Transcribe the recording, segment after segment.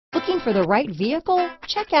Looking for the right vehicle?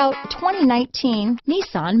 Check out 2019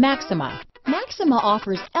 Nissan Maxima. Maxima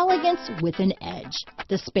offers elegance with an edge.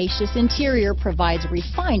 The spacious interior provides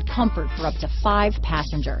refined comfort for up to 5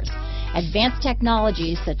 passengers. Advanced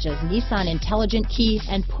technologies such as Nissan Intelligent Key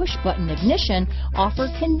and push-button ignition offer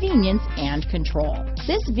convenience and control.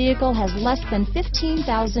 This vehicle has less than 15,000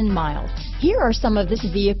 miles. Here are some of this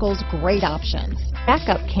vehicle's great options: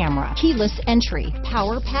 backup camera, keyless entry,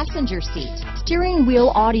 power passenger seat, steering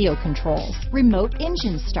wheel audio controls, remote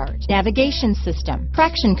engine start, navigation system,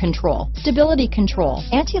 traction control, stability control,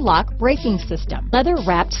 anti-lock braking system,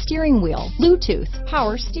 leather-wrapped steering wheel, Bluetooth,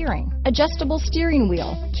 power steering, adjustable steering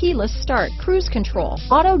wheel, keyless start, cruise control,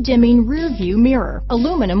 auto-dimming rear view mirror,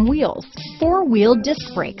 aluminum wheels, 4-wheel disc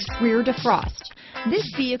brakes, rear defrost.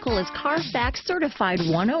 This vehicle is CARFAX certified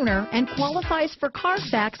one owner and qualifies for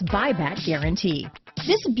CARFAX buyback guarantee.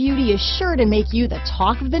 This beauty is sure to make you the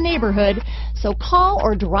talk of the neighborhood, so call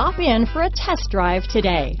or drop in for a test drive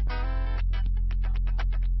today.